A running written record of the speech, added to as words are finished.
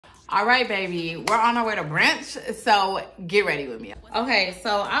All right, baby, we're on our way to brunch, so get ready with me. Okay,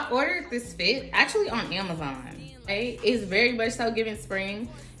 so I ordered this fit actually on Amazon. Okay, it's very much so giving spring.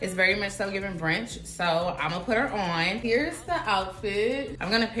 It's very much so giving brunch, so I'm gonna put her on. Here's the outfit.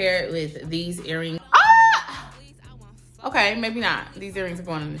 I'm gonna pair it with these earrings. Ah! Okay, maybe not. These earrings are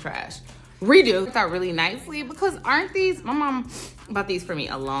going in the trash. Redo. It's out really nicely because aren't these, my mom bought these for me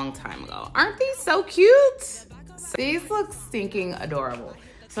a long time ago. Aren't these so cute? So these look stinking adorable.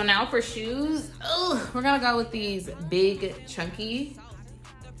 So now for shoes, we're gonna go with these big chunky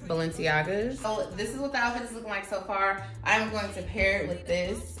Balenciagas. So this is what the outfit is looking like so far. I'm going to pair it with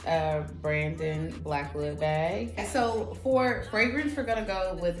this Brandon Blackwood bag. So for fragrance, we're gonna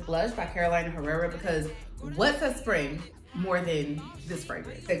go with Blush by Carolina Herrera because what's a spring more than this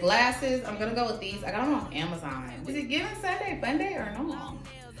fragrance? The glasses, I'm gonna go with these. I got them on Amazon. Is it giving Sunday fun day or no?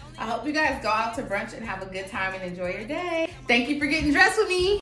 I hope you guys go out to brunch and have a good time and enjoy your day. Thank you for getting dressed with me.